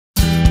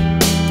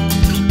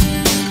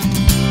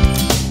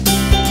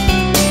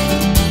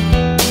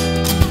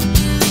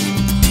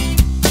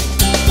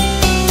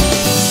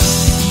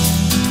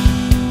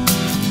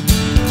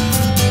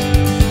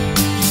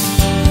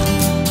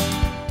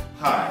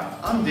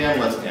Dan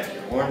Lesniak,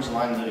 your Orange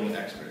Line Living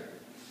expert,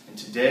 and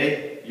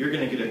today you're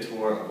going to get a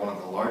tour of one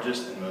of the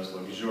largest and most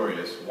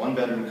luxurious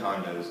one-bedroom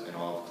condos in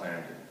all of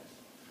Clarendon.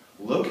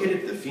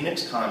 Located at the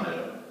Phoenix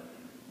Condo,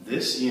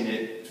 this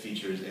unit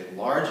features a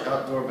large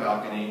outdoor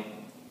balcony,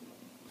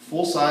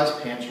 full-size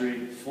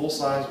pantry,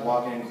 full-size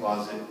walk-in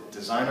closet,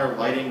 designer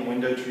lighting,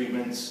 window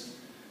treatments,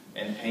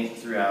 and paint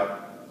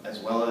throughout, as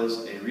well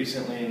as a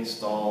recently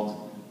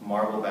installed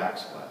marble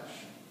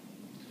backsplash.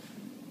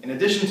 In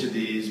addition to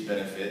these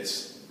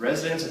benefits,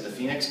 residents at the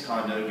Phoenix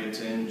Condo get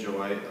to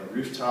enjoy a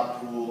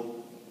rooftop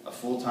pool, a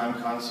full-time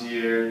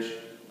concierge,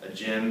 a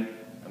gym,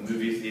 a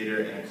movie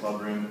theater, and a club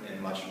room,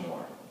 and much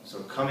more. So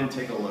come and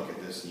take a look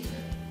at this unit.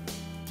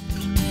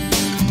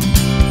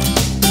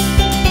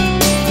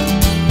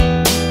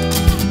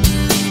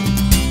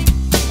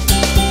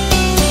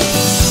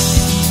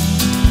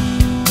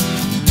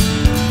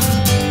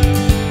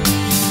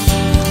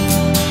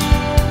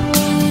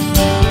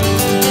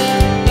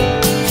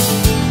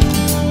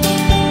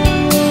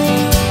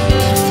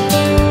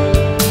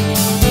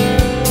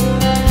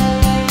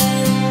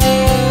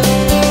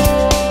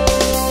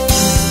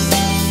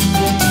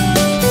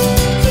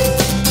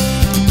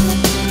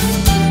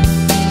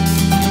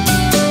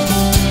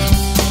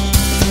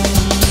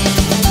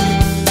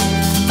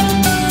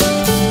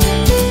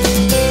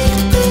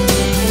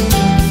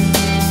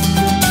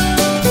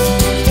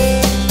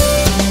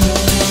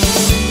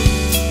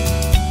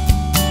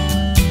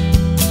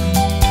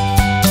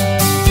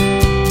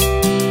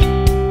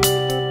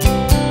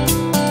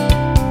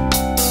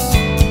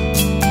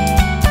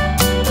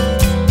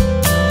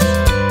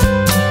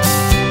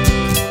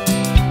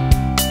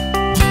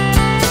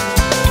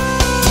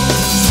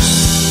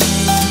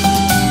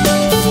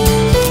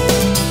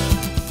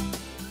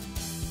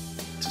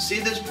 To see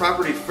this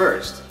property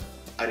first,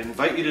 I'd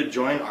invite you to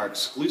join our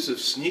exclusive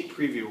sneak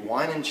preview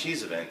wine and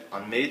cheese event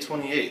on May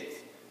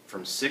 28th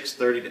from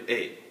 6:30 to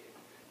 8.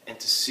 And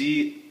to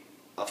see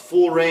a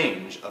full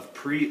range of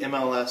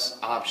pre-MLS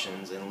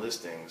options and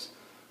listings,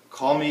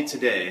 call me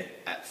today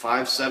at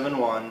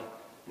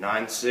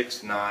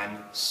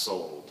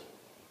 571-969-SOLD.